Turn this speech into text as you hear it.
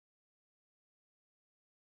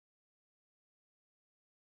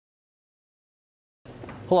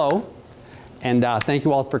Hello, and thank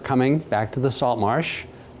you all for coming back to the Salt Marsh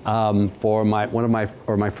for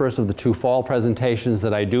my first of the two fall presentations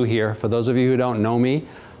that I do here. For those of you who don't know me,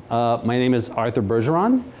 my name is Arthur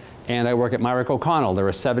Bergeron, and I work at Myrick O'Connell. There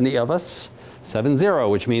are 70 of us, 70,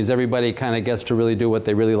 which means everybody kind of gets to really do what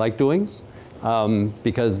they really like doing,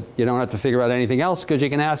 because you don't have to figure out anything else because you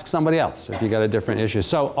can ask somebody else if you got a different issue.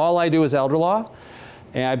 So all I do is elder law.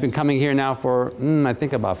 And I've been coming here now for, I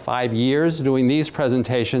think, about 5 years doing these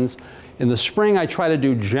presentations. In the spring, I try to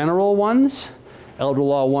do general ones, Elder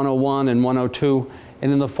Law 101 and 102.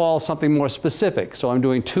 And in the fall, something more specific. So I'm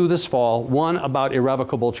doing two this fall, one about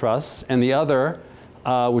irrevocable trusts, and the other,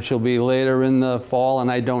 which will be later in the fall,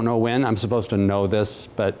 and I don't know when. I'm supposed to know this,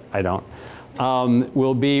 but I don't.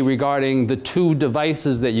 Will be regarding the two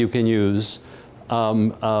devices that you can use,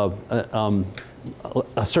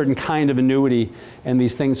 a certain kind of annuity and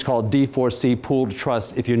these things called D4C pooled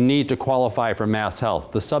trusts if you need to qualify for Mass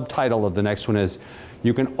Health. The subtitle of the next one is,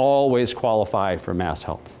 you can always qualify for Mass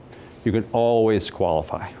Health. You can always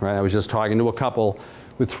qualify, right? I was just talking to a couple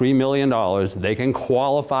with $3 million. They can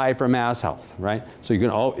qualify for Mass Health, right? So you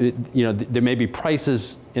can, there may be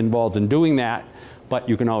prices involved in doing that, but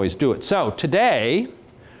you can always do it. So today,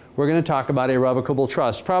 we're going to talk about irrevocable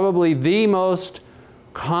trust, probably the most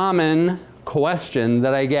common question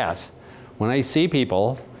that I get when I see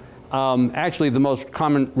people. Actually, the most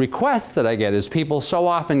common request that I get is people so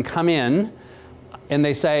often come in and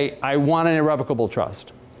they say, I want an irrevocable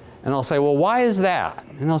trust. And I'll say, well, why is that?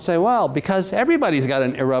 And they'll say, well, because everybody's got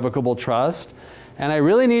an irrevocable trust, and I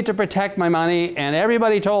really need to protect my money, and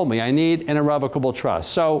everybody told me I need an irrevocable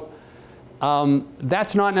trust. So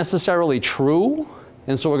that's not necessarily true,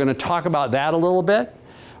 and so we're going to talk about that a little bit.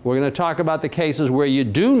 We're going to talk about the cases where you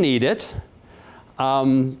do need it,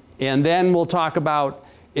 and then we'll talk about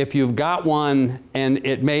if you've got one and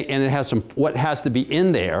it has some, what has to be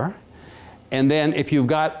in there. And then if you've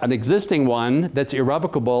got an existing one that's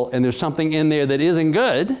irrevocable and there's something in there that isn't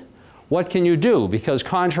good, what can you do? Because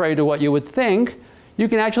contrary to what you would think, you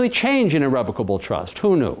can actually change an irrevocable trust.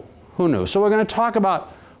 Who knew? Who knew? So we're going to talk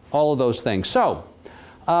about all of those things. So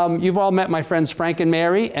you've all met my friends Frank and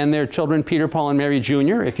Mary and their children Peter, Paul, and Mary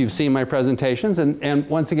Jr. if you've seen my presentations. And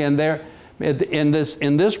once again, they're in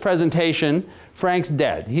this presentation, Frank's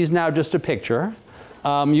dead. He's now just a picture.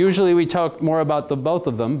 Usually we talk more about the both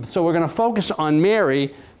of them. So we're going to focus on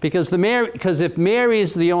Mary because if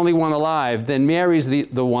Mary's the only one alive, then Mary's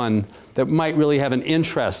the one that might really have an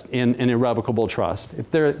interest in an irrevocable trust. If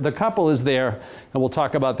the couple is there, and we'll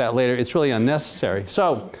talk about that later, it's really unnecessary.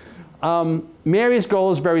 So Mary's goal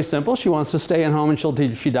is very simple. She wants to stay at home until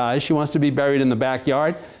she dies. She wants to be buried in the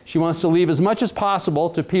backyard. She wants to leave as much as possible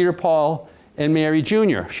to Peter, Paul, and Mary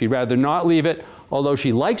Jr. She'd rather not leave it, although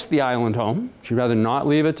she likes the island home. She'd rather not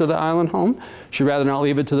leave it to the island home. She'd rather not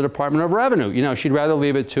leave it to the Department of Revenue. She'd rather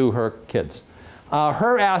leave it to her kids.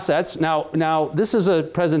 Her assets, now this is a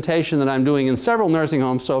presentation that I'm doing in several nursing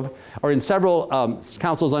homes, or in several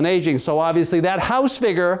councils on aging, so obviously that house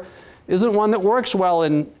figure isn't one that works well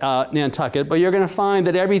in Nantucket, but you're going to find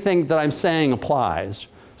that everything that I'm saying applies.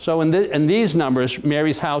 So in these numbers,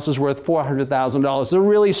 Mary's house is worth $400,000. It's a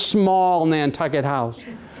really small Nantucket house.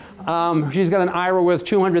 She's got an IRA worth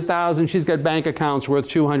 $200,000. She's got bank accounts worth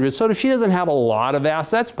 $200,000. So she doesn't have a lot of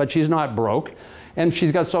assets, but she's not broke. And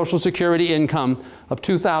she's got Social Security income of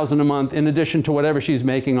 $2,000 a month in addition to whatever she's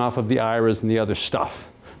making off of the IRAs and the other stuff.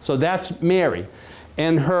 So that's Mary.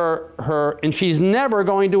 And and she's never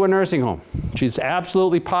going to a nursing home. She's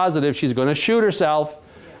absolutely positive she's going to shoot herself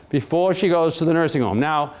before she goes to the nursing home.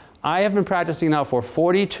 Now, I have been practicing now for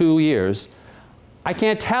 42 years. I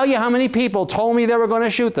can't tell you how many people told me they were going to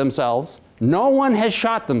shoot themselves. No one has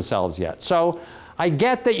shot themselves yet. So I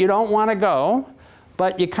get that you don't want to go,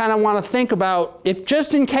 but you kind of want to think about, if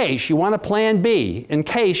just in case, you want a plan B, in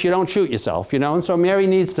case you don't shoot yourself, and so Mary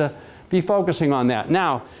needs to be focusing on that.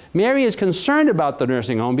 Now, Mary is concerned about the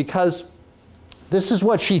nursing home because this is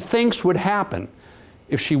what she thinks would happen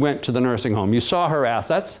if she went to the nursing home. You saw her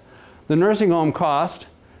assets. The nursing home cost,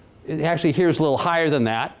 actually here's a little higher than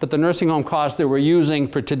that, but the nursing home cost that we're using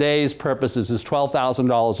for today's purposes is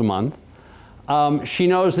 $12,000 a month. She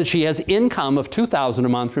knows that she has income of $2,000 a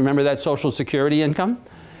month. Remember that Social Security income?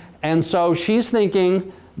 And so she's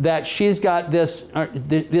thinking that she's got this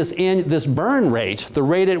burn rate, the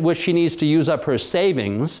rate at which she needs to use up her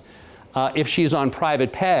savings if she's on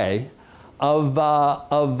private pay, of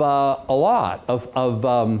a lot, of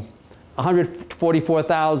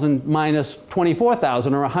 144,000 minus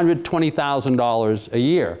 24,000, or $120,000 a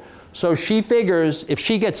year. So she figures if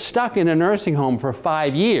she gets stuck in a nursing home for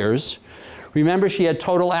 5 years, Remember, she had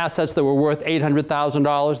total assets that were worth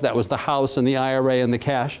 $800,000. That was the house and the IRA and the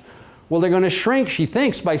cash. Well, they're going to shrink, she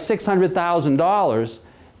thinks, by $600,000,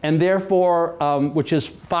 and therefore, which is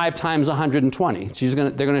 5 times 120. They're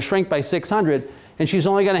going to shrink by 600, and she's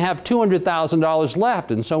only going to have $200,000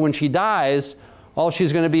 left. And so when she dies, all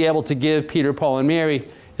she's going to be able to give Peter, Paul, and Mary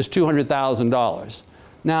is $200,000.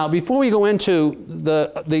 Now, before we go into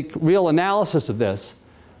the real analysis of this,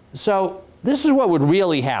 so this is what would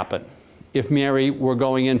really happen if Mary were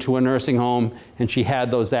going into a nursing home and she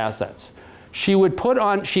had those assets. She would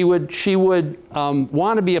want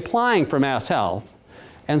to be applying for Mass Health,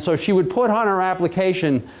 and so she would put on her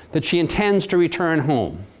application that she intends to return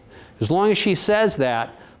home. As long as she says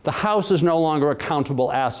that, the house is no longer a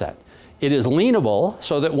countable asset. It is lienable,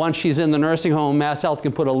 so that once she's in the nursing home, Mass Health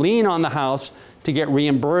can put a lien on the house to get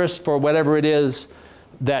reimbursed for whatever it is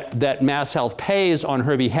that Mass Health pays on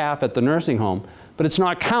her behalf at the nursing home. But it's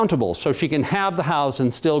not countable, so she can have the house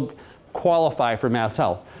and still qualify for Mass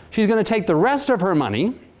Health. She's going to take the rest of her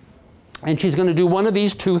money, and she's going to do one of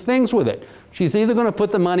these two things with it. She's either going to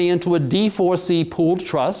put the money into a D4C pooled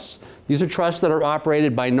trusts. These are trusts that are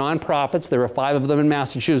operated by nonprofits. There are 5 of them in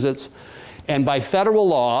Massachusetts. And by federal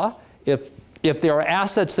law, if there are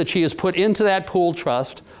assets that she has put into that pooled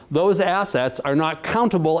trust, those assets are not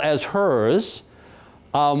countable as hers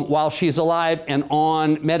while she's alive and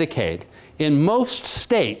on Medicaid. In most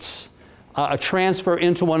states, a transfer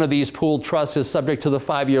into one of these pooled trusts is subject to the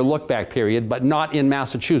 5-year look-back period, but not in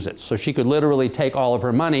Massachusetts. So she could literally take all of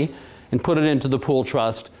her money and put it into the pooled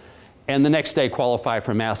trust, and the next day qualify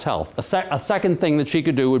for Mass Health. A second thing that she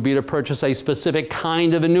could do would be to purchase a specific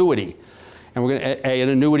kind of annuity. And we're going to an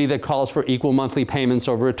annuity that calls for equal monthly payments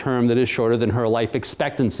over a term that is shorter than her life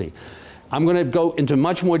expectancy. I'm going to go into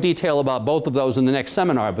much more detail about both of those in the next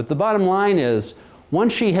seminar, but the bottom line is,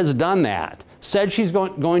 once she has done that, said she's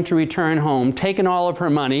going to return home, taken all of her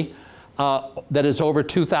money that is over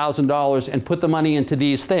 $2,000 and put the money into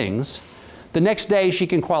these things, the next day she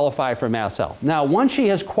can qualify for Mass Health. Now, once she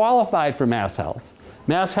has qualified for Mass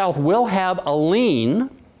Health will have a lien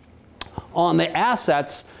on the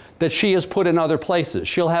assets that she has put in other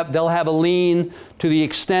places. They'll have a lien to the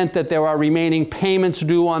extent that there are remaining payments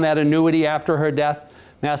due on that annuity after her death.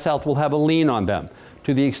 Mass Health will have a lien on them.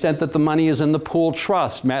 To the extent that the money is in the pooled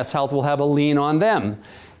trust, Mass Health will have a lien on them.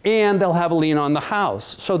 And they'll have a lien on the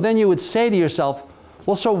house. So then you would say to yourself,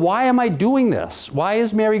 well, so why am I doing this? Why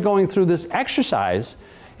is Mary going through this exercise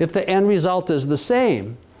if the end result is the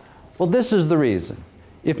same? Well, this is the reason.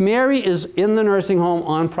 If Mary is in the nursing home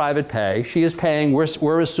on private pay, she is paying,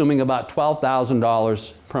 we're assuming, about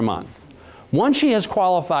 $12,000 per month. Once she has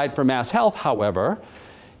qualified for Mass Health, however,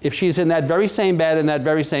 if she's in that very same bed in that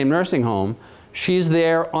very same nursing home, she's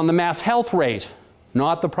there on the Mass Health rate,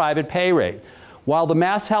 not the private pay rate. While the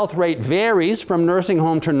Mass Health rate varies from nursing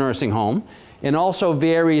home to nursing home, and also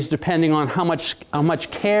varies depending on how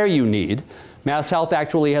much care you need, Mass Health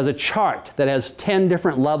actually has a chart that has 10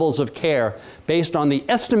 different levels of care based on the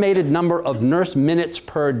estimated number of nurse minutes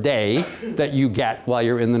per day that you get while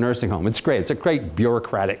you're in the nursing home. It's great. It's a great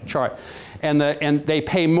bureaucratic chart. And they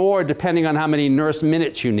pay more depending on how many nurse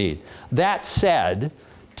minutes you need. That said,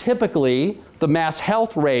 typically, the Mass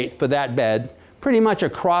Health rate for that bed, pretty much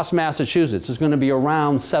across Massachusetts, is going to be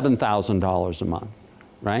around $7,000 a month,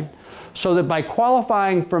 right? So that by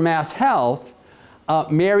qualifying for Mass Health,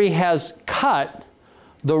 Mary has cut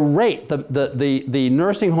the rate, the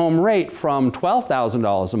nursing home rate from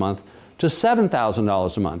 $12,000 a month to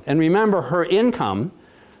 $7,000 a month. And remember, her income,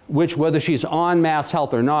 which whether she's on Mass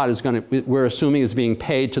Health or not, we're assuming is being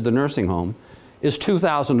paid to the nursing home, is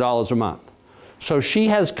 $2,000 a month. So she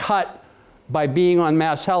has cut, by being on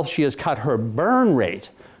Mass Health, she has cut her burn rate,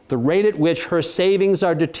 the rate at which her savings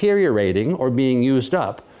are deteriorating or being used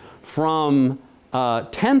up, from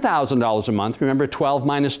 $10,000 a month, remember 12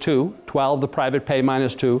 minus 2, 12 the private pay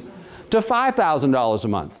minus 2, to $5,000 a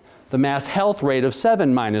month, the Mass Health rate of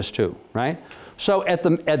 7 minus 2, right? So at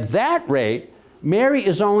that rate, Mary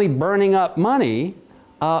is only burning up money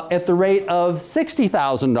at the rate of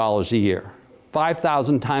 $60,000 a year.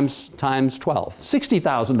 5,000 times 12,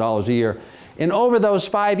 $60,000 a year. And over those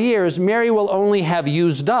 5 years, Mary will only have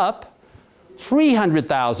used up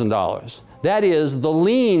 $300,000. That is, the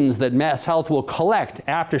liens that Mass Health will collect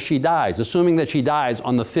after she dies, assuming that she dies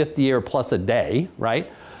on the 5th year plus a day,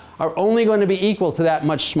 right, are only going to be equal to that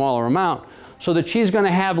much smaller amount. So that she's going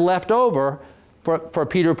to have left over for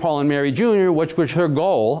Peter, Paul, and Mary Jr., which was her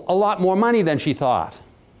goal, a lot more money than she thought.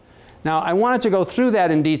 Now, I wanted to go through that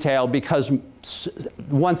in detail because,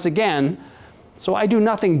 once again, so I do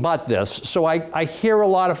nothing but this. So I hear a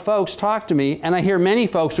lot of folks talk to me, and I hear many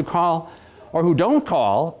folks who call or who don't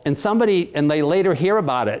call, and they later hear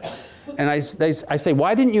about it, and I say,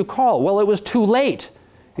 why didn't you call? Well, it was too late.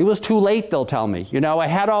 It was too late, they'll tell me. You know, I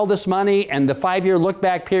had all this money, and the 5-year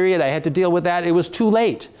look-back period, I had to deal with that. It was too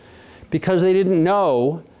late, because they didn't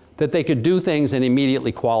know that they could do things and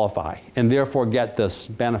immediately qualify, and therefore get this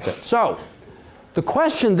benefit. So the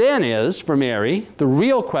question then is, for Mary, the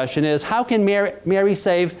real question is, how can Mary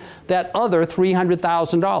save that other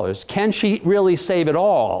 $300,000? Can she really save it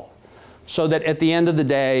all so that at the end of the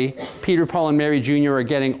day, Peter, Paul, and Mary Jr. are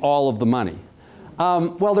getting all of the money?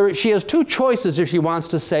 Well, she has two choices if she wants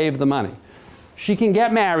to save the money. She can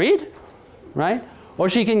get married, right? Or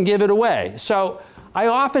she can give it away. So I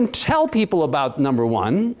often tell people about number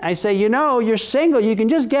one. I say, you know, you're single, you can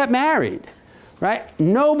just get married. Right?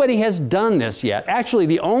 Nobody has done this yet. Actually,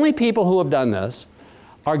 the only people who have done this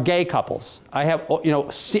are gay couples. I have, you know,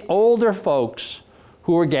 older folks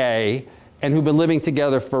who are gay and who've been living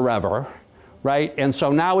together forever, right? And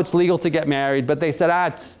so now it's legal to get married, but they said,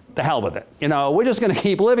 it's the hell with it. You know, we're just going to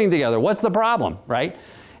keep living together. What's the problem, right?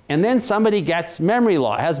 And then somebody gets memory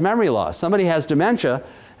loss. Somebody has dementia,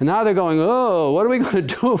 and now they're going, oh, what are we going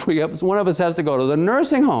to do if one of us has to go to the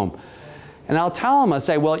nursing home? And I'll tell them, I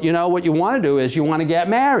say, well, you know, what you want to do is you want to get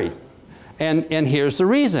married. And here's the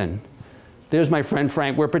reason. There's my friend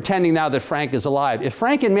Frank. We're pretending now that Frank is alive. If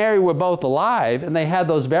Frank and Mary were both alive and they had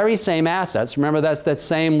those very same assets, remember that's that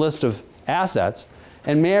same list of assets,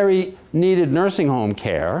 and Mary needed nursing home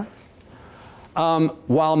care,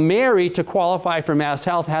 while Mary, to qualify for Mass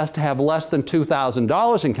Health, has to have less than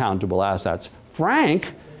 $2,000 in countable assets,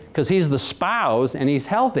 Frank, because he's the spouse and he's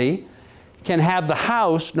healthy, can have the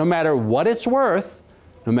house no matter what it's worth,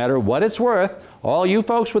 no matter what it's worth. All you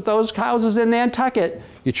folks with those houses in Nantucket,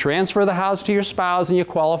 you transfer the house to your spouse and you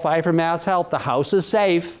qualify for Mass Health. The house is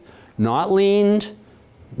safe, not liened,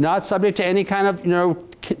 not subject to any kind of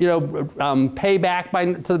payback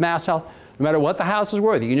to the Mass Health. No matter what the house is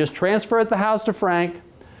worth, you can just transfer the house to Frank.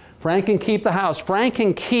 Frank can keep the house. Frank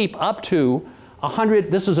can keep up to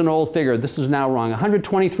this is an old figure, this is now wrong.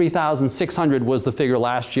 123,600 was the figure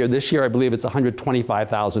last year. This year I believe it's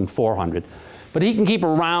 125,400. But he can keep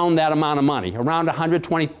around that amount of money, around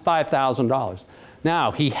 $125,000.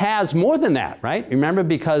 Now, he has more than that, right? Remember,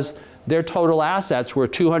 because their total assets were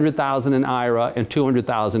 $200,000 in IRA and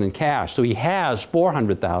 $200,000 in cash. So he has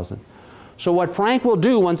 $400,000. So what Frank will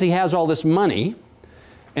do once he has all this money,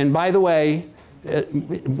 and by the way,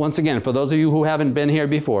 once again, for those of you who haven't been here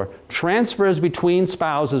before, transfers between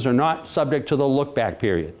spouses are not subject to the look-back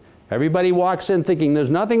period. Everybody walks in thinking there's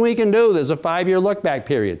nothing we can do, there's a 5-year look-back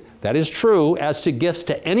period. That is true as to gifts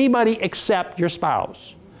to anybody except your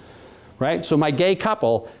spouse, right? So my gay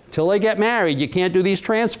couple, till they get married, you can't do these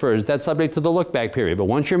transfers. That's subject to the look-back period. But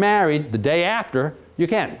once you're married, the day after, you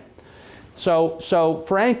can. So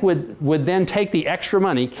Frank would then take the extra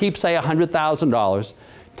money, keep, say, $100,000,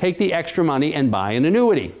 take the extra money and buy an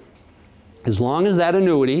annuity. As long as that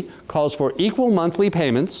annuity calls for equal monthly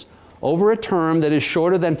payments over a term that is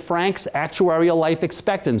shorter than Frank's actuarial life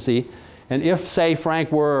expectancy, and if, say,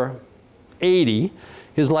 Frank were 80,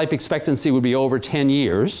 his life expectancy would be over 10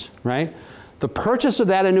 years, right? The purchase of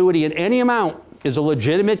that annuity in any amount is a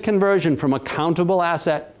legitimate conversion from a countable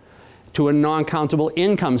asset to a non-countable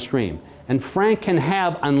income stream. And Frank can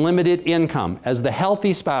have unlimited income. As the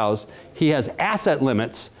healthy spouse, he has asset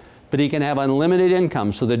limits, but he can have unlimited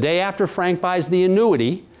income. So the day after Frank buys the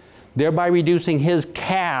annuity, thereby reducing his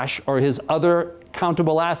cash or his other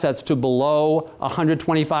countable assets to below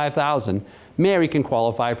 $125,000, Mary can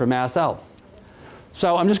qualify for Mass Health.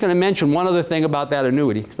 So I'm just going to mention one other thing about that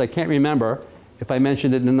annuity, because I can't remember if I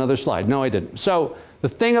mentioned it in another slide. No, I didn't. So the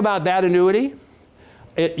thing about that annuity,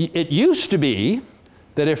 it used to be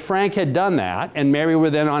that if Frank had done that, and Mary were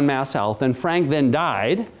then on Mass Health, and Frank then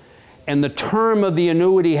died, and the term of the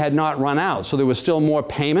annuity had not run out, so there was still more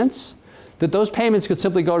payments, that those payments could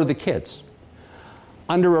simply go to the kids.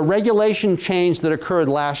 Under a regulation change that occurred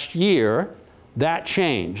last year, that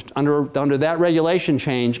changed. Under that regulation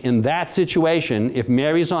change, in that situation, if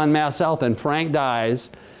Mary's on Mass Health and Frank dies,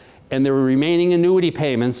 and there are remaining annuity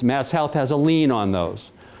payments, Mass Health has a lien on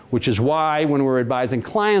those, which is why when we're advising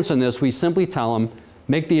clients on this, we simply tell them,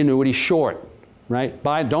 make the annuity short, right?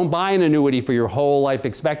 Don't buy an annuity for your whole life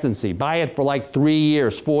expectancy. Buy it for like 3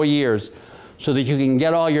 years, 4 years, so that you can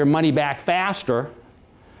get all your money back faster,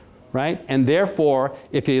 right? And therefore,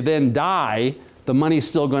 if you then die, the money's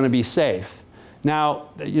still going to be safe. Now,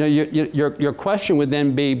 your question would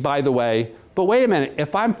then be, by the way, but wait a minute,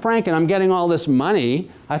 if I'm Frank and I'm getting all this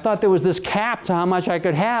money, I thought there was this cap to how much I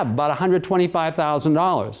could have, about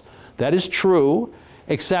 $125,000. That is true,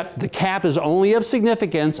 except the cap is only of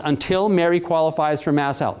significance until Mary qualifies for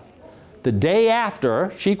Mass Health. The day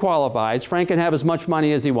after she qualifies, Frank can have as much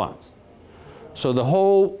money as he wants. So the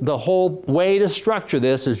whole way to structure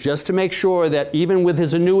this is just to make sure that even with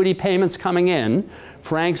his annuity payments coming in,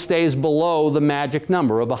 Frank stays below the magic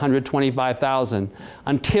number of $125,000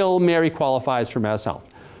 until Mary qualifies for Mass Health.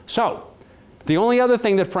 So the only other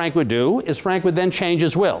thing that Frank would do is Frank would then change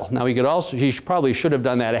his will. Now he probably should have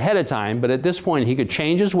done that ahead of time, but at this point he could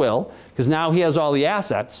change his will because now he has all the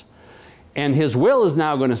assets, and his will is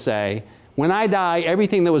now going to say, when I die,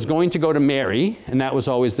 everything that was going to go to Mary, and that was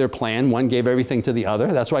always their plan, one gave everything to the other.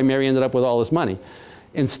 That's why Mary ended up with all this money.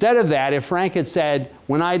 Instead of that, if Frank had said,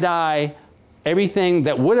 when I die, everything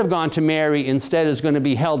that would have gone to Mary instead is going to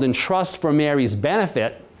be held in trust for Mary's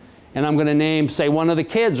benefit, and I'm going to name, say, one of the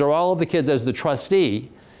kids or all of the kids as the trustee,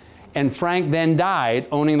 and Frank then died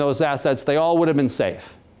owning those assets, they all would have been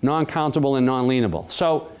safe, non-countable and non-lienable.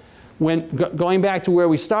 So going back to where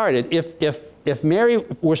we started, if Mary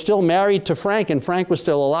were still married to Frank and Frank was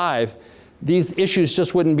still alive, these issues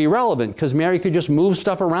just wouldn't be relevant because Mary could just move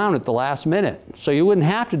stuff around at the last minute. So you wouldn't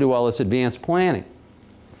have to do all this advanced planning.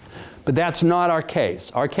 But that's not our case.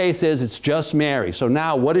 Our case is it's just Mary. So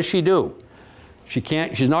now what does she do?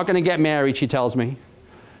 She's not going to get married, she tells me.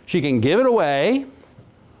 She can give it away,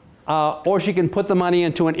 or she can put the money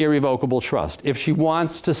into an irrevocable trust if she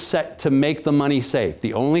wants to make the money safe.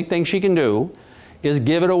 The only thing she can do is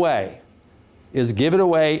give it away.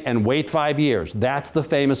 And wait 5 years. That's the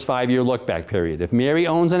famous 5-year look-back period. If Mary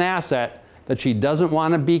owns an asset that she doesn't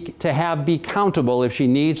want to have be countable if she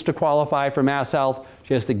needs to qualify for Mass Health,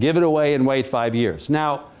 she has to give it away and wait 5 years.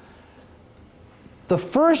 Now, the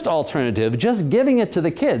first alternative, just giving it to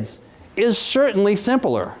the kids, is certainly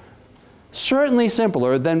simpler. Certainly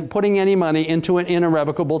simpler than putting any money into an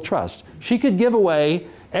irrevocable trust. She could give away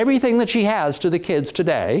everything that she has to the kids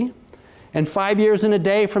today, and 5 years and a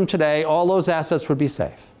day from today, all those assets would be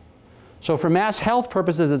safe. So for Mass Health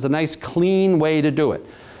purposes, it's a nice, clean way to do it.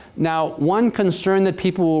 Now, one concern that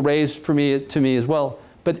people will raise to me is, well,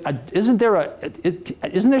 but isn't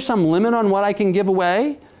there some limit on what I can give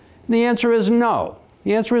away? And the answer is no.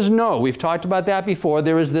 The answer is no. We've talked about that before.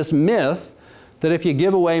 There is this myth that if you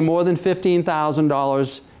give away more than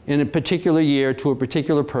 $15,000 in a particular year to a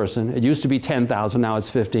particular person, it used to be $10,000, now it's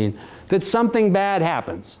 $15,000, that something bad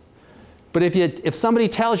happens. But if somebody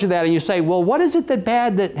tells you that and you say, well, what is it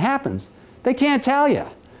that happens? They can't tell you.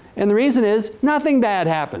 And the reason is nothing bad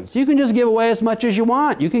happens. You can just give away as much as you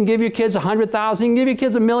want. You can give your kids $100,000. You can give your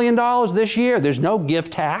kids $1 million this year. There's no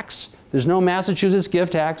gift tax. There's no Massachusetts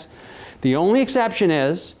gift tax. The only exception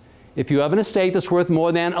is if you have an estate that's worth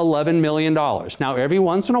more than $11 million. Now, every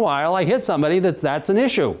once in a while, I hit somebody that's an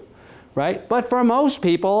issue, right? But for most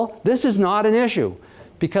people, this is not an issue.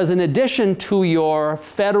 Because in addition to your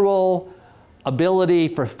federal ability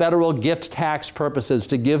for federal gift tax purposes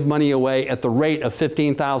to give money away at the rate of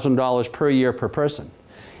 $15,000 per year per person,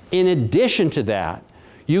 in addition to that,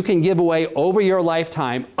 you can give away over your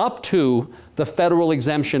lifetime up to the federal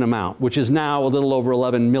exemption amount, which is now a little over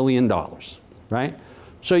 $11 million, right?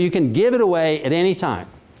 So you can give it away at any time,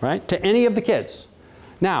 right, to any of the kids.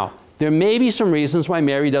 Now, there may be some reasons why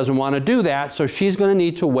Mary doesn't want to do that, so she's going to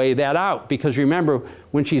need to weigh that out. Because remember,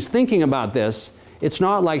 when she's thinking about this, it's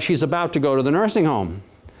not like she's about to go to the nursing home.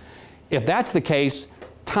 If that's the case,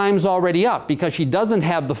 time's already up because she doesn't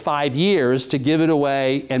have the 5 years to give it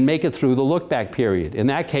away and make it through the look-back period. In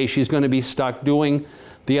that case, she's going to be stuck doing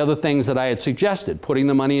the other things that I had suggested, putting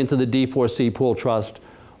the money into the D4C pool trust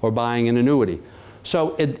or buying an annuity.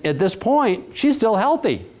 So at this point, she's still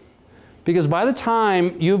healthy because by the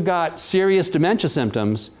time you've got serious dementia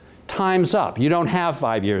symptoms, time's up. You don't have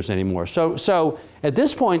 5 years anymore. So at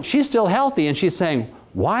this point, she's still healthy and she's saying,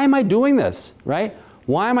 why am I doing this, right?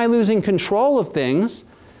 Why am I losing control of things?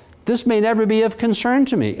 This may never be of concern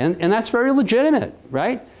to me. And that's very legitimate,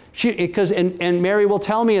 right? And Mary will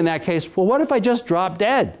tell me in that case, well, what if I just drop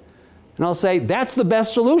dead? And I'll say, that's the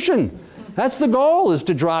best solution. That's the goal, is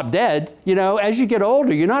to drop dead. You know, as you get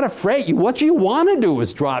older, you're not afraid. What you want to do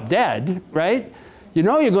is drop dead, right? You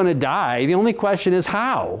know you're going to die. The only question is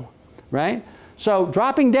how, right? So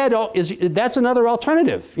dropping dead, that's another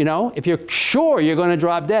alternative, you know? If you're sure you're going to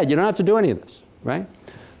drop dead, you don't have to do any of this, right?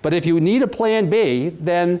 But if you need a plan B,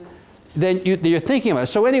 then you're thinking about it.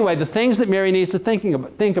 So anyway, the things that Mary needs to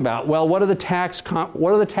think about, well, what are the tax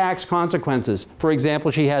consequences? For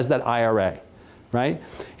example, she has that IRA, right?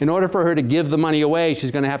 In order for her to give the money away,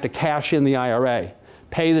 she's going to have to cash in the IRA,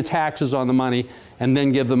 pay the taxes on the money, and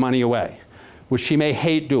then give the money away, which she may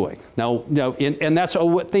hate doing. Now, and that's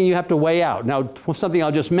a thing you have to weigh out. Now, something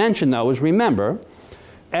I'll just mention, though, is remember,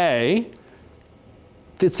 it's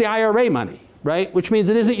the IRA money, right? Which means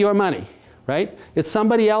it isn't your money, right? It's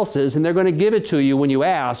somebody else's, and they're going to give it to you when you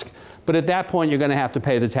ask, but at that point, you're going to have to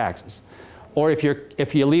pay the taxes. Or if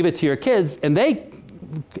you leave it to your kids and they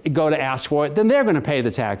go to ask for it, then they're going to pay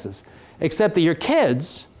the taxes. Except that your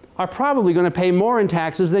kids are probably going to pay more in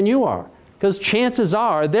taxes than you are, because chances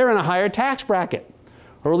are they're in a higher tax bracket,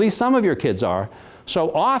 or at least some of your kids are.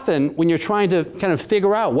 So often, when you're trying to kind of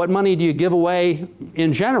figure out what money do you give away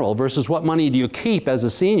in general versus what money do you keep as a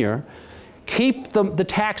senior, keep the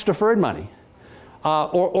tax-deferred money.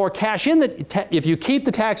 Or cash in if you keep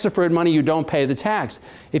the tax-deferred money, you don't pay the tax.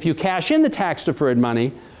 If you cash in the tax-deferred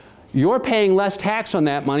money, you're paying less tax on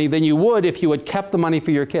that money than you would if you had kept the money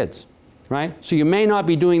for your kids, right? So you may not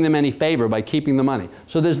be doing them any favor by keeping the money.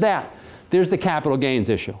 So there's that. There's the capital gains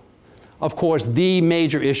issue. Of course, the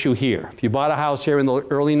major issue here. If you bought a house here in the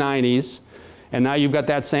early 90s, and now you've got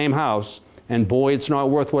that same house, and boy, it's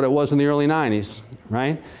not worth what it was in the early 90s,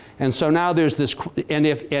 right? And so now there's this, and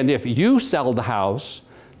if you sell the house,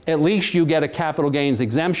 at least you get a capital gains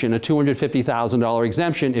exemption, a $250,000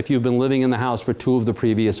 exemption if you've been living in the house for 2 of the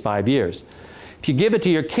previous 5 years. If you give it to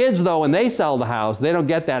your kids, though, and they sell the house, they don't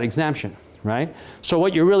get that exemption, right? So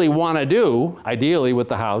what you really want to do, ideally with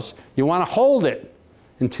the house, you want to hold it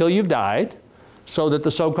until you've died, so that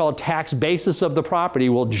the so-called tax basis of the property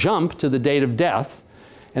will jump to the date of death.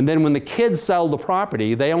 And then when the kids sell the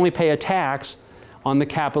property, they only pay a tax on the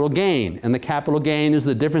capital gain. And the capital gain is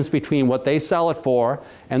the difference between what they sell it for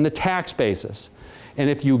and the tax basis. And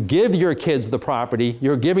if you give your kids the property,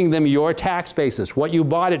 you're giving them your tax basis, what you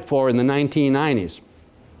bought it for in the 1990s.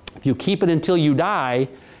 If you keep it until you die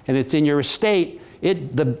and it's in your estate,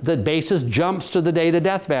 the basis jumps to the date of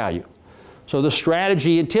death value. So the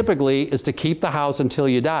strategy typically is to keep the house until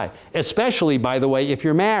you die, especially, by the way, if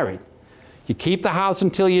you're married. You keep the house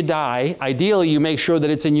until you die. Ideally, you make sure that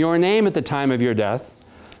it's in your name at the time of your death,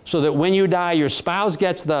 so that when you die, your spouse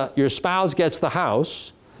gets the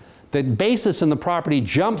house. The basis in the property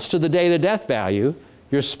jumps to the date of death value.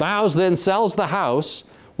 Your spouse then sells the house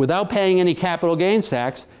without paying any capital gains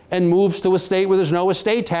tax and moves to a state where there's no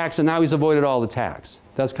estate tax, and now he's avoided all the tax.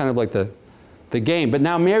 That's kind of like the game. But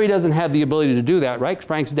now Mary doesn't have the ability to do that, right?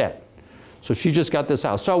 Frank's dead. So she just got this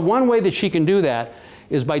house. So one way that she can do that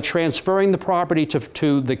is by transferring the property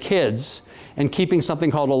to the kids and keeping something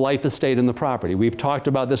called a life estate in the property. We've talked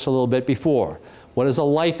about this a little bit before. What is a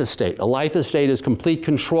life estate? A life estate is complete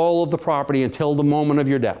control of the property until the moment of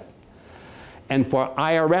your death. And for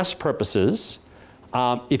IRS purposes,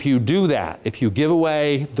 if you do that, if you give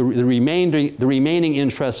away the remaining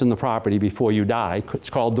interest in the property before you die, it's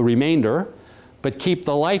called the remainder, but keep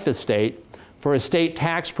the life estate, for estate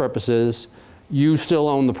tax purposes, you still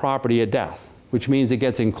own the property at death, which means it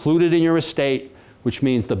gets included in your estate, which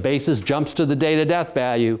means the basis jumps to the date of death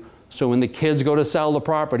value, so when the kids go to sell the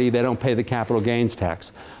property, they don't pay the capital gains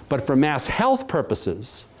tax. But for mass health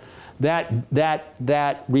purposes,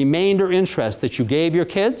 that remainder interest that you gave your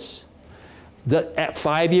kids, at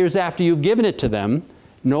 5 years after you've given it to them,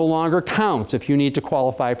 no longer counts if you need to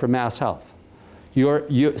qualify for mass health.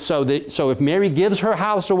 So if Mary gives her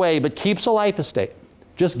house away but keeps a life estate,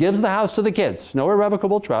 just gives the house to the kids, no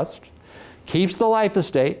irrevocable trust, keeps the life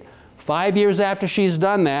estate, 5 years after she's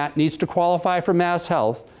done that, needs to qualify for mass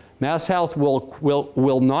health. Mass health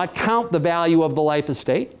will not count the value of the life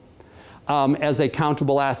estate as a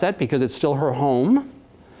countable asset because it's still her home.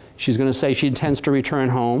 She's going to say she intends to return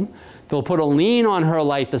home. They'll put a lien on her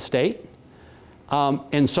life estate.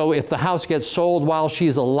 And so if the house gets sold while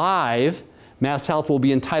she's alive, mass health will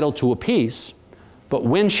be entitled to a piece. But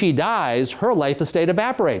when she dies, her life estate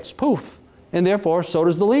evaporates, poof. And therefore, so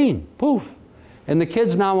does the lien, poof. And the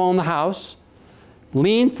kids now own the house,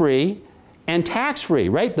 lien-free and tax-free,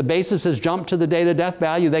 right? The basis has jumped to the date of death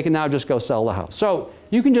value. They can now just go sell the house. So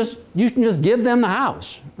you can just give them the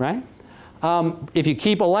house, right? If you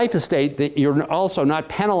keep a life estate, you're also not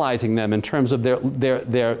penalizing them in terms of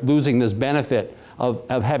their losing this benefit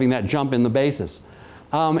of having that jump in the basis.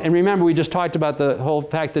 And remember, we just talked about the whole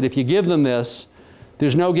fact that if you give them this,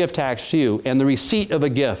 there's no gift tax to you. And the receipt of a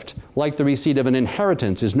gift, like the receipt of an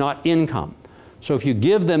inheritance, is not income. So if you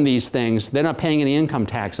give them these things, they're not paying any income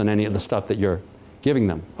tax on any of the stuff that you're giving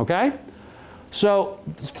them, okay? So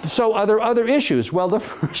are there other issues? Well, the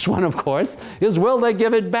first one, of course, is will they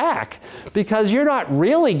give it back? Because you're not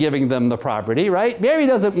really giving them the property, right? Mary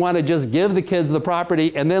doesn't want to just give the kids the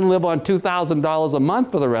property and then live on $2,000 a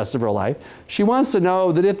month for the rest of her life. She wants to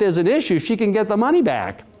know that if there's an issue, she can get the money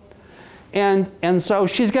back. And so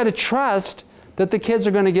she's got to trust that the kids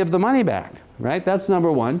are going to give the money back, right? That's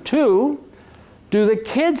number one. Two, do the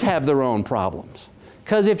kids have their own problems?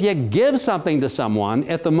 Because if you give something to someone,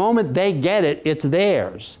 at the moment they get it, it's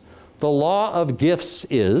theirs. The law of gifts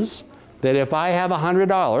is that if I have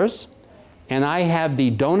 $100 and I have the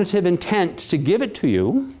donative intent to give it to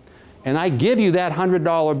you, and I give you that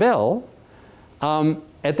 $100 bill,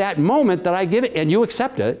 at that moment that I give it, and you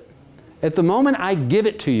accept it, at the moment I give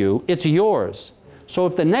it to you, it's yours. So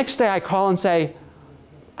if the next day I call and say,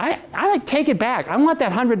 I take it back, I want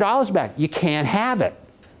that $100 back, you can't have it,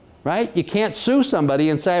 right? You can't sue somebody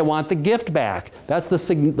and say, I want the gift back. That's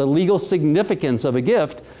the legal significance of a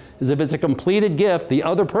gift, is if it's a completed gift, the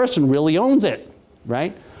other person really owns it,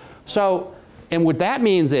 right? So, and what that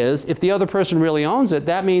means is, if the other person really owns it,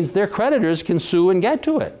 that means their creditors can sue and get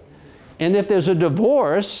to it. And if there's a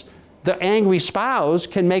divorce, the angry spouse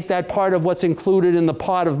can make that part of what's included in the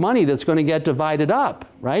pot of money that's going to get divided up,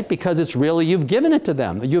 right? Because it's really, you've given it to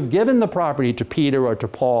them. You've given the property to Peter or to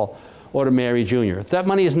Paul or to Mary Jr. That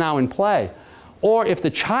money is now in play. Or if the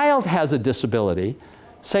child has a disability,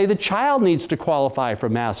 say the child needs to qualify for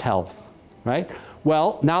mass health, right?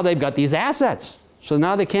 Well, now they've got these assets, so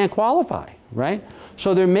now they can't qualify, right?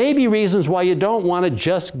 So there may be reasons why you don't want to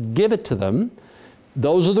just give it to them.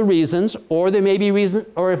 Those are the reasons, or there may be reasons,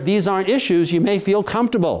 or if these aren't issues, you may feel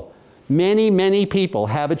comfortable. Many, many people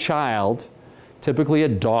have a child, typically a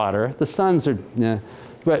daughter. The sons are,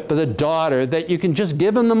 but a daughter that you can just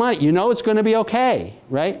give them the money. You know it's going to be okay,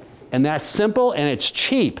 right? And that's simple and it's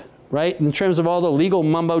cheap, right? In terms of all the legal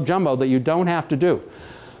mumbo jumbo that you don't have to do.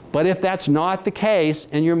 But if that's not the case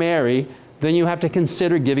and you're married, then you have to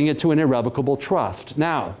consider giving it to an irrevocable trust.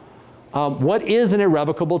 Now, what is an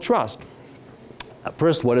irrevocable trust?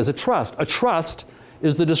 First, what is a trust? A trust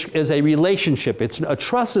is a relationship. A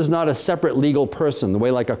trust is not a separate legal person, the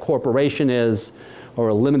way like a corporation is, or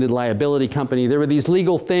a limited liability company. There are these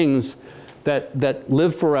legal things that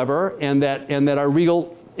live forever and that are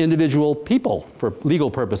real individual people for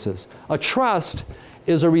legal purposes. A trust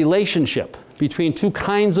is a relationship between two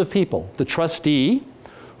kinds of people. The trustee,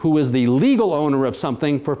 who is the legal owner of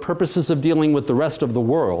something for purposes of dealing with the rest of the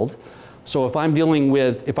world. So if I'm dealing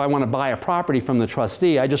with, if I want to buy a property from the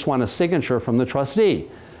trustee, I just want a signature from the trustee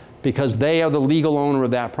because they are the legal owner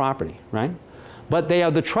of that property, right? But they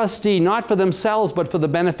are the trustee not for themselves, but for the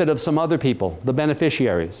benefit of some other people, the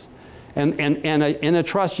beneficiaries. And in a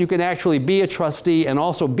trust, you can actually be a trustee and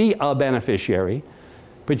also be a beneficiary,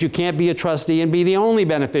 but you can't be a trustee and be the only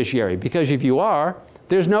beneficiary, because if you are,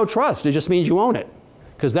 there's no trust. It just means you own it.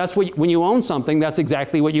 Because that's what, when you own something, that's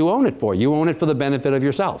exactly what you own it for. You own it for the benefit of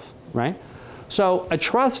yourself, right? So a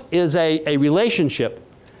trust is a relationship,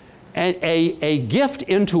 and a gift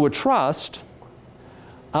into a trust,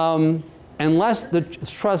 unless the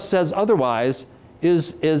trust says otherwise,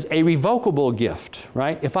 is a revocable gift,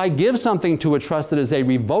 right? If I give something to a trust that is a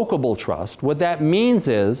revocable trust, what that means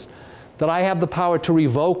is that I have the power to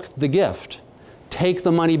revoke the gift, take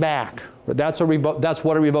the money back. That's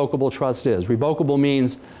what a revocable trust is. Revocable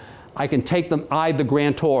means I can take them, the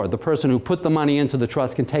grantor, the person who put the money into the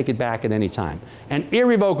trust, can take it back at any time. An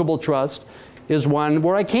irrevocable trust is one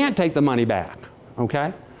where I can't take the money back,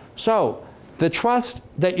 okay? So the trust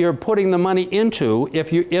that you're putting the money into,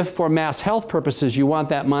 if for mass health purposes you want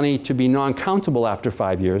that money to be non-countable after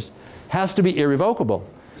 5 years, has to be irrevocable,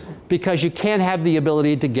 because you can't have the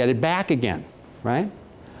ability to get it back again, right?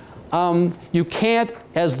 You can't,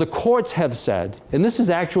 as the courts have said, and this is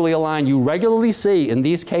actually a line you regularly see in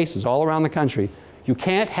these cases all around the country, you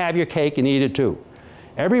can't have your cake and eat it too.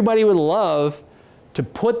 Everybody would love to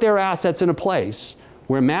put their assets in a place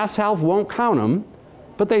where mass health won't count them,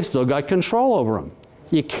 but they've still got control over them.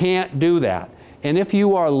 You can't do that. And if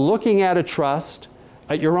you are looking at a trust,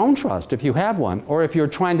 at your own trust, if you have one, or if you're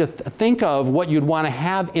trying to think of what you'd want to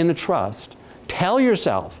have in a trust, tell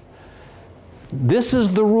yourself, this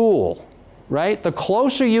is the rule, right? The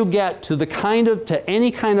closer you get to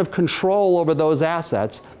any kind of control over those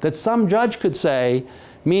assets that some judge could say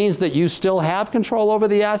means that you still have control over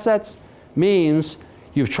the assets, means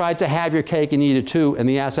you've tried to have your cake and eat it too, and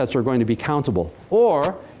the assets are going to be countable.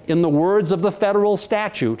 Or, in the words of the federal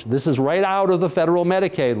statute, this is right out of the federal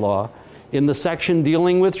Medicaid law, in the section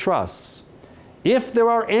dealing with trusts, if there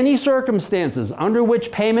are any circumstances under which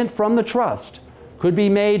payment from the trust could be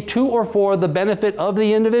made to or for the benefit of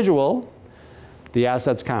the individual, the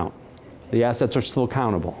assets count. The assets are still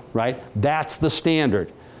countable, right? That's the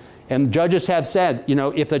standard. And judges have said, you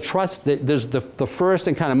know, if the trust, there's the first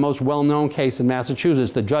and kind of most well-known case in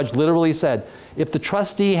Massachusetts, the judge literally said, if the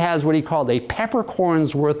trustee has what he called a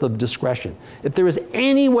peppercorn's worth of discretion, if there is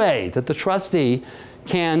any way that the trustee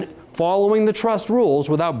can, following the trust rules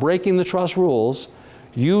without breaking the trust rules,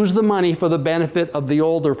 use the money for the benefit of the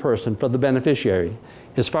older person, for the beneficiary.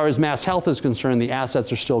 As far as mass health is concerned, the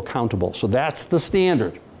assets are still countable. So that's the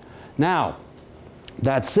standard. Now,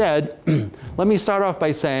 that said, let me start off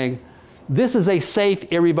by saying This is a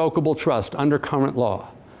safe, irrevocable trust under current law.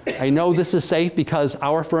 I know this is safe because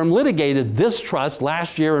our firm litigated this trust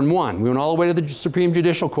last year and won. We went all the way to the Supreme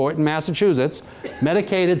Judicial Court in Massachusetts.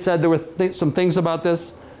 Medicaid had said there were some things about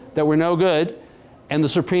this that were no good, and the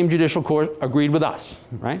Supreme Judicial Court agreed with us,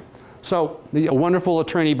 right? So, a wonderful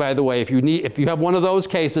attorney, by the way. If you have one of those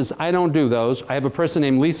cases, I don't do those. I have a person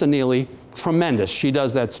named Lisa Neely, tremendous. She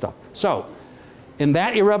does that stuff. So, in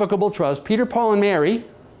that irrevocable trust, Peter, Paul, and Mary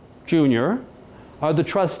Jr. are the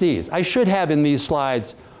trustees. I should have in these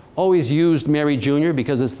slides always used Mary Jr.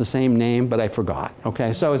 because it's the same name, but I forgot.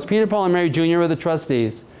 Okay, so it's Peter, Paul, and Mary Jr. are the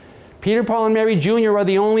trustees. Peter, Paul, and Mary Jr. are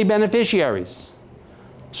the only beneficiaries.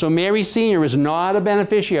 So Mary Sr. is not a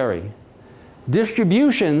beneficiary.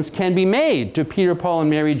 Distributions can be made to Peter, Paul, and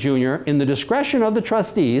Mary Jr. in the discretion of the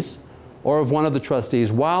trustees or of one of the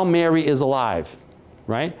trustees while Mary is alive,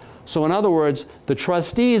 right? So in other words, the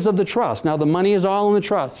trustees of the trust, now the money is all in the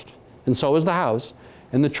trust, and so is the house,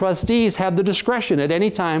 and the trustees have the discretion at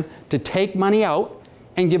any time to take money out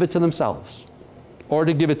and give it to themselves, or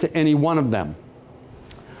to give it to any one of them.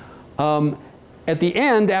 At the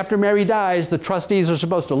end, after Mary dies, the trustees are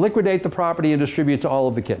supposed to liquidate the property and distribute to all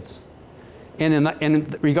of the kids.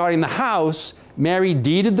 And regarding the house, Mary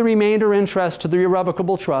deeded the remainder interest to the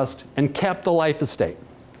irrevocable trust and kept the life estate.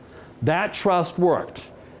 That trust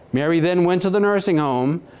worked. Mary then went to the nursing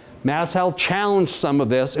home. MassHealth challenged some of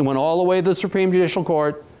this and went all the way to the Supreme Judicial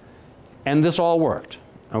Court, and this all worked,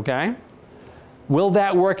 okay? Will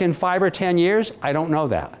that work in 5 or 10 years? I don't know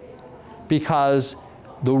that, because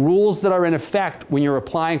the rules that are in effect when you're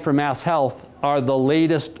applying for MassHealth are the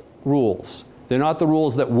latest rules. They're not the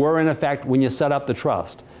rules that were in effect when you set up the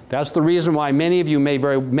trust. That's the reason why many of you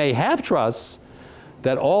may have trusts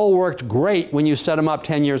that all worked great when you set them up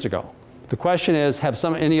 10 years ago. The question is, have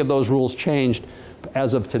any of those rules changed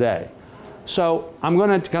as of today? So I'm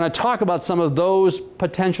going to talk about some of those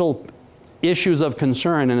potential issues of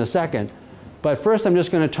concern in a second. But first I'm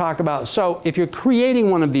just going to talk about, so if you're creating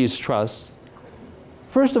one of these trusts,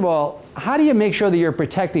 first of all, how do you make sure that you're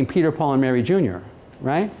protecting Peter, Paul, and Mary Jr.,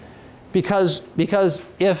 right? Because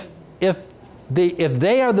if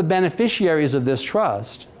they are the beneficiaries of this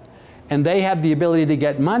trust and they have the ability to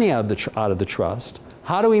get money out of the trust,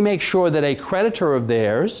 how do we make sure that a creditor of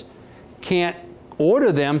theirs can't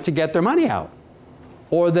order them to get their money out?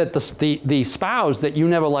 Or that the spouse that you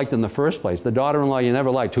never liked in the first place, the daughter-in-law you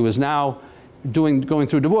never liked, who is now going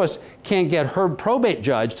through divorce, can't get her probate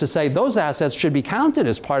judge to say those assets should be counted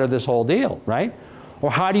as part of this whole deal, right?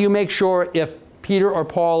 Or how do you make sure if Peter or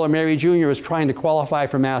Paul or Mary Jr. is trying to qualify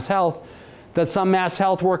for MassHealth, that some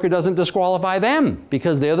MassHealth worker doesn't disqualify them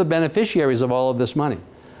because they're the beneficiaries of all of this money?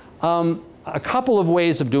 A couple of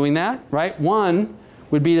ways of doing that, right? One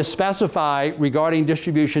would be to specify regarding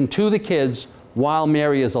distribution to the kids while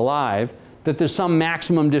Mary is alive that there's some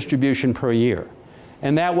maximum distribution per year.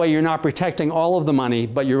 And that way you're not protecting all of the money,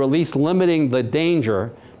 but you're at least limiting the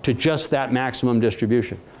danger to just that maximum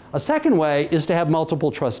distribution. A second way is to have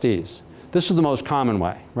multiple trustees. This is the most common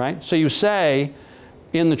way, right? So you say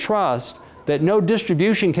in the trust that no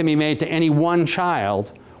distribution can be made to any one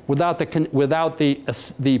child without the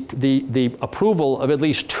approval of at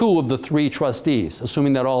least 2 of the 3 trustees,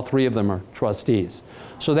 assuming that all 3 of them are trustees.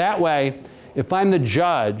 So that way, if I'm the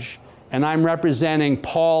judge and I'm representing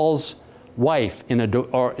Paul's wife in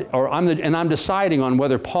and I'm deciding on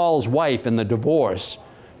whether Paul's wife in the divorce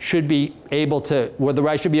should be able to, whether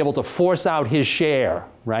I should be able to force out his share,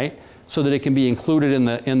 right, so that it can be included in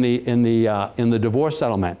the divorce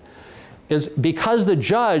settlement, is because the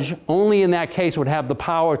judge only in that case would have the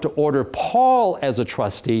power to order Paul as a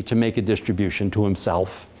trustee to make a distribution to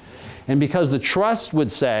himself. And because the trust would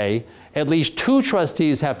say at least 2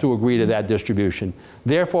 trustees have to agree to that distribution,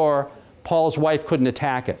 therefore Paul's wife couldn't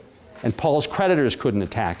attack it, and Paul's creditors couldn't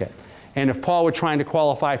attack it. And if Paul were trying to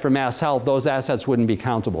qualify for MassHealth, those assets wouldn't be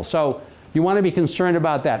countable. So you want to be concerned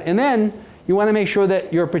about that. And then you want to make sure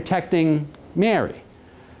that you're protecting Mary,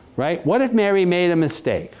 right? What if Mary made a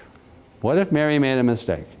mistake? What if Mary made a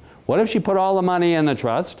mistake? What if she put all the money in the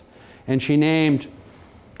trust and she named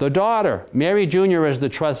the daughter, Mary Jr., as the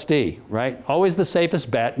trustee, right? Always the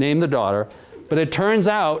safest bet, name the daughter. But it turns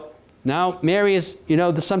out now Mary is, you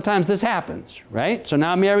know, sometimes this happens, right? So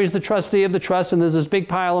now Mary's the trustee of the trust and there's this big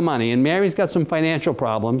pile of money and Mary's got some financial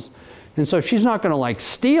problems. And so she's not going to like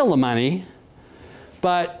steal the money,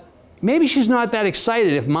 but maybe she's not that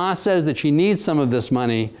excited if Ma says that she needs some of this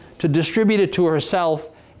money to distribute it to herself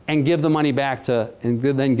and give the money back to, and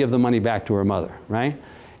then give the money back to her mother, right?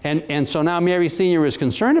 And so now Mary Sr. is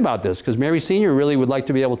concerned about this because Mary Sr. really would like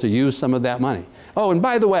to be able to use some of that money. Oh, and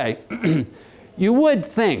by the way, you would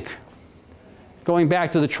think going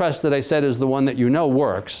back to the trust that I said is the one that you know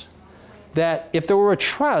works, that if there were a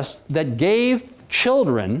trust that gave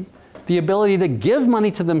children the ability to give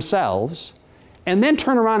money to themselves and then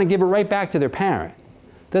turn around and give it right back to their parent,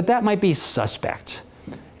 that might be suspect.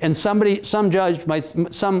 And somebody, some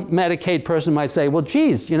Medicaid person might say, well,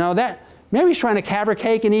 geez, you know, that Mary's trying to have her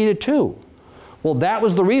cake and eat it too. Well, that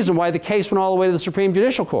was the reason why the case went all the way to the Supreme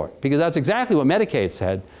Judicial Court, because that's exactly what Medicaid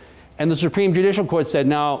said. And the Supreme Judicial Court said,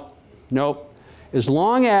 no, nope. As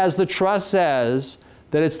long as the trust says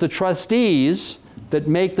that it's the trustees that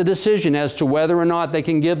make the decision as to whether or not they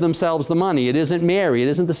can give themselves the money, it isn't Mary, it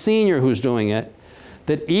isn't the senior who's doing it,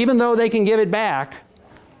 that even though they can give it back,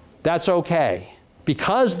 that's okay.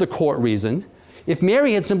 Because the court reasoned, if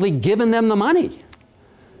Mary had simply given them the money,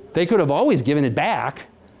 they could have always given it back,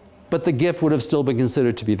 but the gift would have still been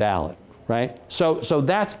considered to be valid, right? So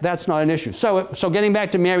that's not an issue. So getting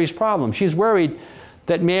back to Mary's problem, she's worried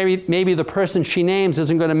that maybe the person she names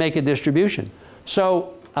isn't going to make a distribution.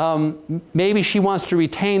 So maybe she wants to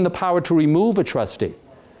retain the power to remove a trustee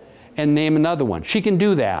and name another one. She can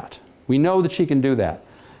do that. We know that she can do that.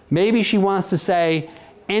 Maybe she wants to say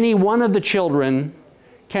any one of the children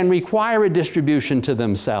can require a distribution to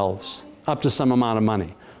themselves up to some amount of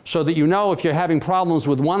money, so that you know if you're having problems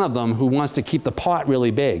with one of them who wants to keep the pot really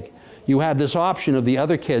big, you have this option of the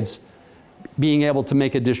other kids being able to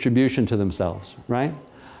make a distribution to themselves, right?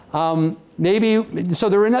 Maybe, so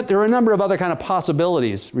there are a number of other kind of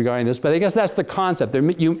possibilities regarding this, but I guess that's the concept.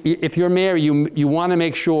 If you're Mary, you want to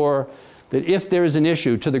make sure that if there is an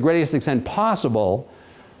issue, to the greatest extent possible,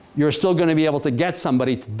 you're still going to be able to get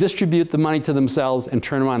somebody to distribute the money to themselves and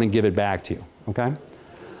turn around and give it back to you, okay?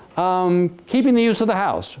 Keeping the use of the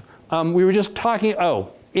house. We were just talking,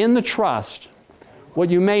 in the trust, what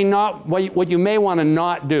you may want to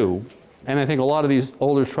not do, and I think a lot of these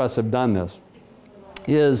older trusts have done this,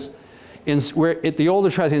 is the older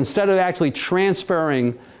trust, instead of actually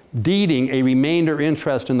transferring, deeding a remainder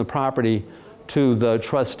interest in the property to the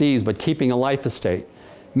trustees, but keeping a life estate,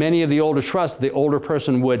 many of the older trusts, the older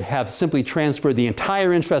person would have simply transferred the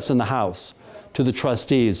entire interest in the house to the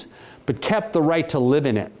trustees, but kept the right to live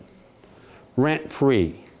in it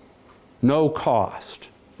rent-free, no cost,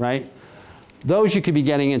 right? Those you could be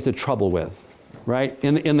getting into trouble with, right?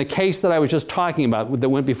 In the case that I was just talking about that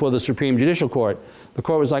went before the Supreme Judicial Court, the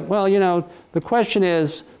court was like, well, you know, the question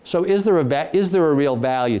is, so is there a real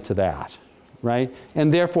value to that, right?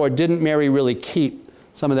 And therefore, didn't Mary really keep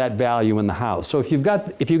some of that value in the house? So if you've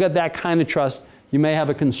got that kind of trust, you may have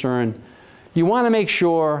a concern. You want to make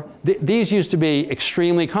sure, these used to be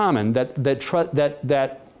extremely common,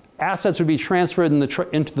 that assets would be transferred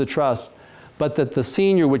into the trust, but that the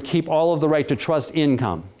senior would keep all of the right to trust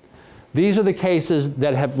income. These are the cases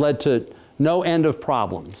that have led to no end of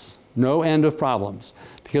problems. No end of problems.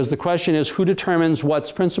 Because the question is, who determines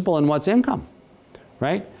what's principal and what's income,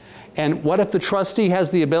 right? And what if the trustee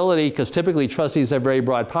has the ability, because typically trustees have very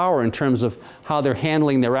broad power in terms of how they're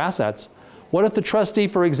handling their assets. What if the trustee,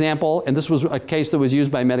 for example, and this was a case that was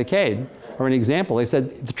used by Medicaid, or an example, they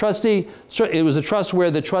said the trustee, it was a trust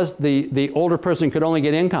where the older person could only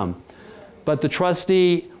get income, but the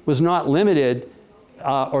trustee was not limited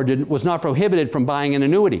was not prohibited from buying an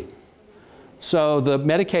annuity. So the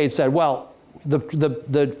Medicaid said, well,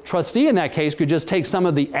 the trustee in that case could just take some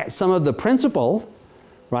of the principal,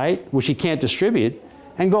 right, which he can't distribute,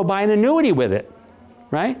 and go buy an annuity with it,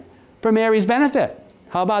 right, for Mary's benefit.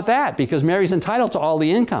 How about that? Because Mary's entitled to all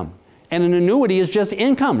the income. And an annuity is just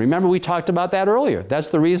income. Remember, we talked about that earlier. That's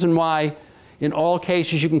the reason why in all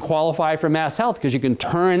cases you can qualify for mass health, because you can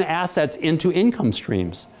turn assets into income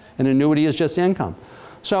streams. An annuity is just income.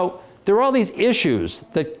 So there are all these issues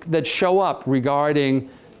that show up regarding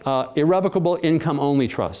irrevocable income-only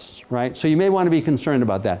trusts, right? So you may want to be concerned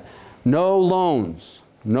about that. No loans.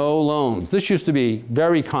 No loans. This used to be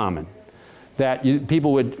very common, that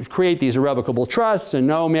people would create these irrevocable trusts, and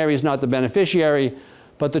no, Mary's not the beneficiary,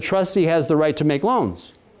 but the trustee has the right to make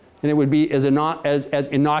loans. And it would be as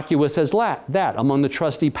innocuous as that. Among the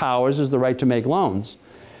trustee powers is the right to make loans.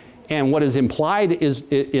 And what is implied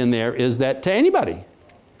in there is that to anybody,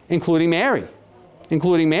 including Mary.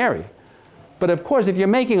 But of course, if you're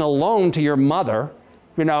making a loan to your mother,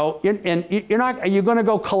 you know, are you going to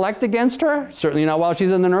go collect against her? Certainly not while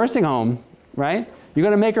she's in the nursing home, right? You're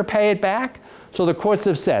going to make her pay it back? So the courts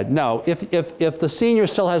have said, no, if the senior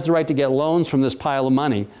still has the right to get loans from this pile of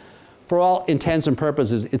money, for all intents and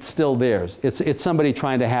purposes, it's still theirs. It's somebody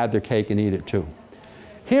trying to have their cake and eat it too.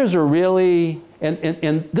 Here's a really,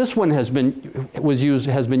 and this one has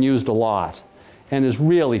been used a lot and is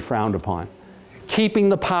really frowned upon. Keeping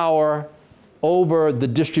the power over the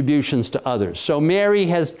distributions to others. So Mary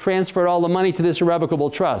has transferred all the money to this irrevocable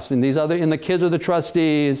trust, and the kids are the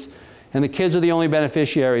trustees, and the kids are the only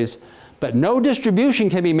beneficiaries. But no distribution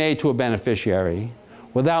can be made to a beneficiary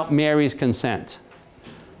without Mary's consent.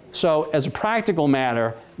 So as a practical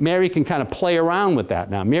matter, Mary can kind of play around with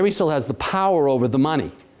that now. Mary still has the power over the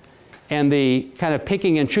money and the kind of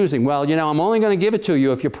picking and choosing. Well, you know, I'm only going to give it to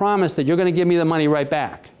you if you promise that you're going to give me the money right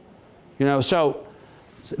back. You know, so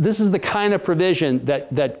this is the kind of provision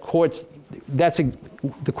that courts,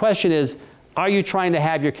 the question is, are you trying to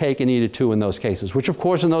have your cake and eat it too in those cases? Which, of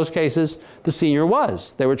course, in those cases, the senior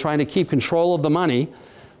was. They were trying to keep control of the money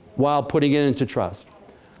while putting it into trust.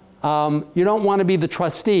 You don't want to be the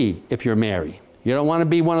trustee if you're Mary. You don't want to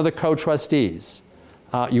be one of the co-trustees.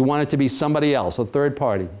 You want it to be somebody else, a third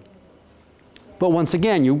party. But once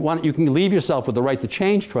again, you can leave yourself with the right to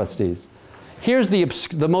change trustees. Here's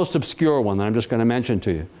the most obscure one that I'm just going to mention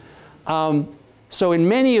to you. So in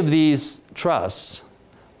many of these trusts,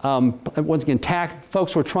 once again,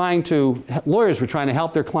 lawyers were trying to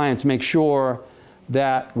help their clients make sure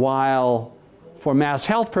that while for mass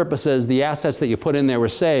health purposes, the assets that you put in there were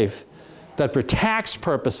safe, that for tax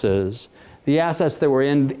purposes, the assets that were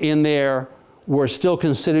in there were still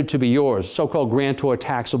considered to be yours, so-called grantor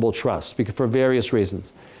taxable trusts, for various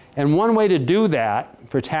reasons. And one way to do that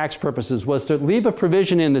for tax purposes was to leave a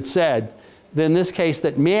provision in that said, that in this case,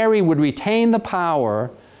 that Mary would retain the power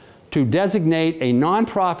to designate a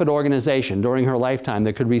nonprofit organization during her lifetime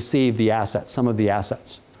that could receive the assets, some of the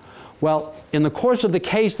assets. Well, in the course of the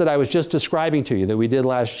case that I was just describing to you that we did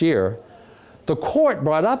last year, the court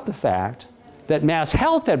brought up the fact that Mass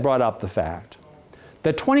Health had brought up the fact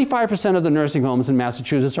that 25% of the nursing homes in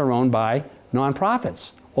Massachusetts are owned by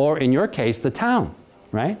nonprofits, or in your case, the town,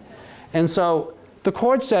 right? And so the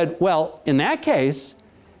court said, well, in that case,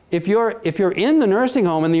 if you're in the nursing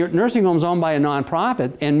home and the nursing home is owned by a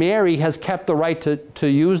nonprofit and Mary has kept the right to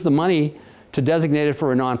use the money to designate it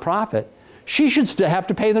for a nonprofit, she should still have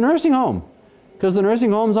to pay the nursing home because the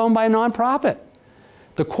nursing home is owned by a nonprofit.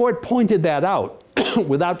 The court pointed that out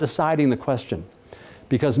without deciding the question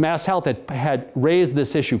because Mass Health had raised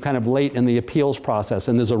this issue kind of late in the appeals process,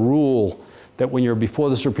 and there's a rule that when you're before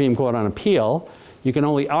the Supreme Court on appeal, you can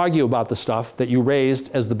only argue about the stuff that you raised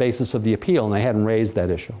as the basis of the appeal, and they hadn't raised that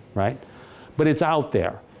issue, right? But it's out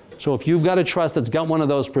there. So if you've got a trust that's got one of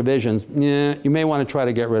those provisions, you may want to try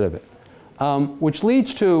to get rid of it. Which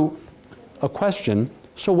leads to a question,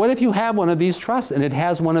 so what if you have one of these trusts and it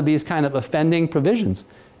has one of these kind of offending provisions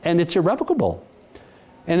and it's irrevocable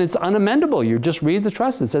and it's unamendable? You just read the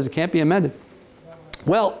trust, it says it can't be amended.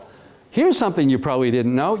 Well, here's something you probably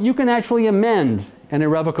didn't know. You can actually amend an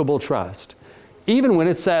irrevocable trust, even when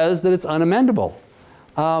it says that it's unamendable,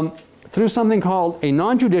 through something called a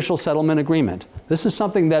non-judicial settlement agreement. This is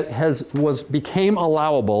something that became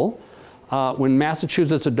allowable when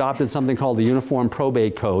Massachusetts adopted something called the Uniform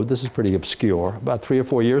Probate Code. This is pretty obscure, about 3 or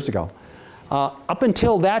 4 years ago. Up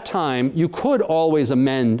until that time, you could always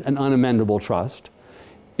amend an unamendable trust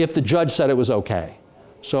if the judge said it was okay.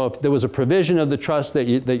 So if there was a provision of the trust that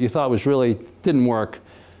you thought didn't work,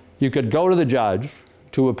 you could go to the judge,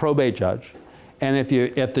 to a probate judge, and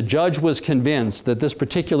if the judge was convinced that this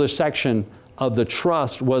particular section of the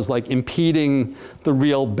trust was like impeding the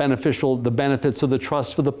benefits of the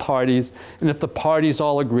trust for the parties, and if the parties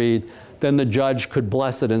all agreed, then the judge could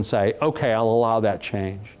bless it and say, okay, I'll allow that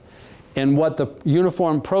change. And what the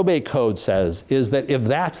Uniform Probate Code says is that if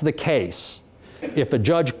that's the case, if a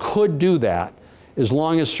judge could do that, as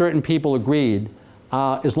long as certain people agreed,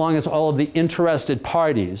 as long as all of the interested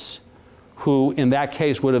parties, who in that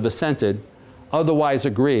case would have assented, otherwise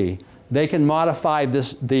agree, they can modify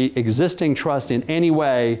the existing trust in any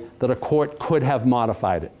way that a court could have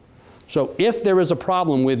modified it. So if there is a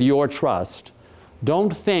problem with your trust,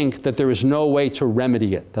 don't think that there is no way to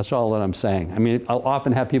remedy it. That's all that I'm saying. I mean, I'll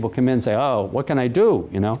often have people come in and say, oh, what can I do,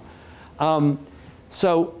 you know?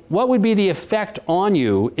 So what would be the effect on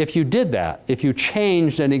you if you did that, if you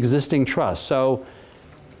changed an existing trust? So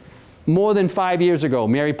more than 5 years ago,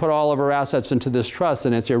 Mary put all of her assets into this trust,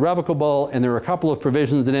 and it's irrevocable, and there are a couple of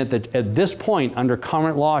provisions in it that at this point, under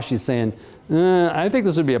current law, she's saying, I think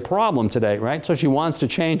this would be a problem today, right? So she wants to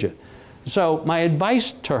change it. So my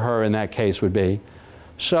advice to her in that case would be,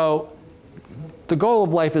 so the goal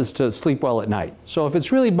of life is to sleep well at night. So if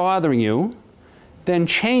it's really bothering you, then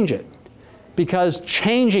change it. Because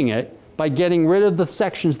changing it by getting rid of the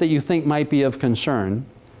sections that you think might be of concern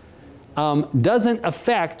doesn't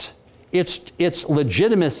affect its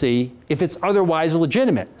legitimacy if it's otherwise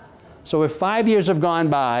legitimate. So if 5 years have gone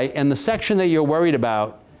by and the section that you're worried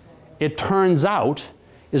about, it turns out,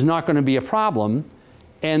 is not going to be a problem,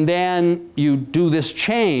 and then you do this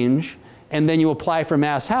change, and then you apply for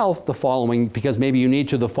Mass Health the following, because maybe you need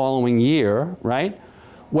to the following year, right?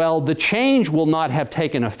 Well, the change will not have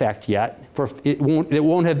taken effect yet. It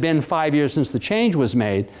won't have been 5 years since the change was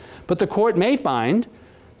made, but the court may find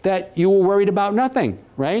that you were worried about nothing,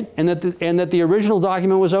 right? And that the original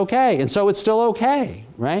document was okay, and so it's still okay,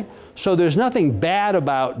 right? So there's nothing bad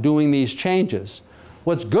about doing these changes.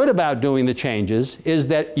 What's good about doing the changes is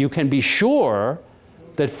that you can be sure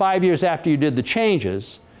that 5 years after you did the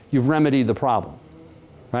changes, you've remedied the problem,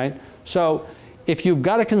 right? So if you've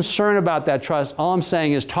got a concern about that trust, all I'm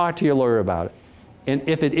saying is talk to your lawyer about it. And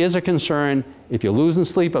if it is a concern, if you're losing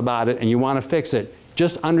sleep about it and you want to fix it,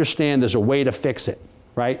 just understand there's a way to fix it,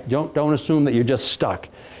 right? Don't assume that you're just stuck.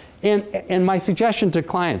 And my suggestion to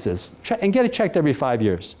clients is, and get it checked every 5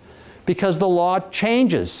 years, because the law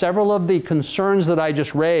changes. Several of the concerns that I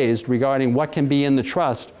just raised regarding what can be in the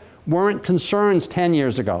trust weren't concerns 10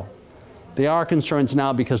 years ago. They are concerns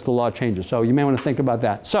now because the law changes. So you may want to think about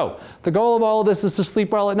that. So the goal of all of this is to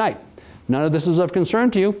sleep well at night. None of this is of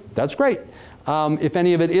concern to you. That's great. If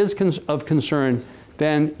any of it is of concern,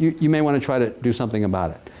 then you may want to try to do something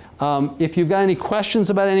about it. If you've got any questions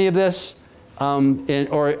about any of this,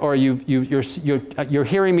 or you're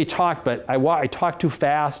hearing me talk, but I talk too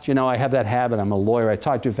fast. You know, I have that habit. I'm a lawyer. I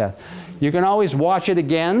talk too fast. You can always watch it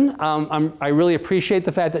again. I really appreciate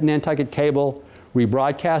the fact that Nantucket Cable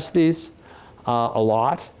rebroadcasts these a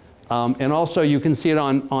lot. And also, you can see it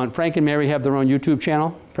on Frank and Mary have their own YouTube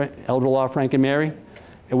channel, Elder Law Frank and Mary,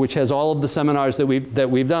 which has all of the seminars that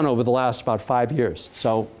we've done over the last about 5 years.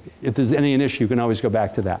 So if there's any issue, you can always go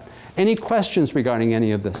back to that. Any questions regarding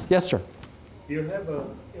any of this? Yes, sir. You have an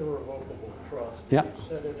irrevocable trust. Yeah. You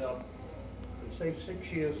set it up, and say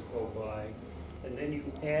 6 years go by, and then you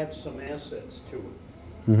add some assets to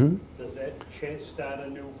it. Mm-hmm. Does that start a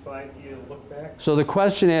new 5-year look back? So the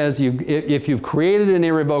question is, if you've created an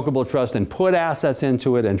irrevocable trust and put assets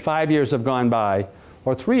into it, and 5 years have gone by,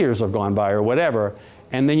 or 3 years have gone by, or whatever,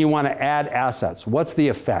 and then you want to add assets, what's the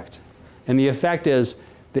effect? And the effect is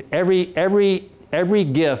that every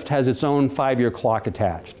gift has its own 5-year clock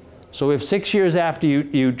attached. So if 6 years after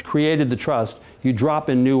you created the trust, you drop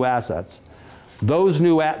in new assets,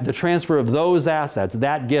 the transfer of those assets,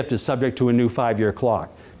 that gift is subject to a new 5-year clock.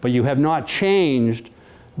 But you have not changed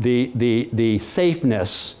the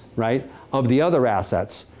safeness, right, of the other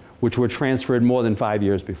assets, which were transferred more than 5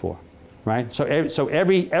 years before, right? So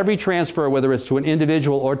every transfer, whether it's to an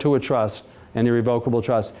individual or to a trust, an irrevocable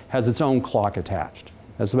trust, has its own clock attached.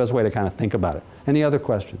 That's the best way to kind of think about it. Any other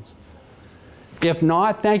questions? If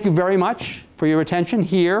not, thank you very much for your attention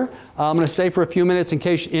here. I'm going to stay for a few minutes in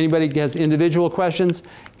case anybody has individual questions.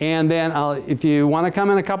 And then if you want to come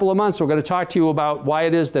in a couple of months, we're going to talk to you about why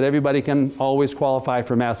it is that everybody can always qualify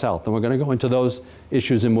for Mass Health. And we're going to go into those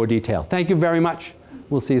issues in more detail. Thank you very much.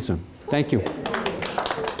 We'll see you soon. Thank you.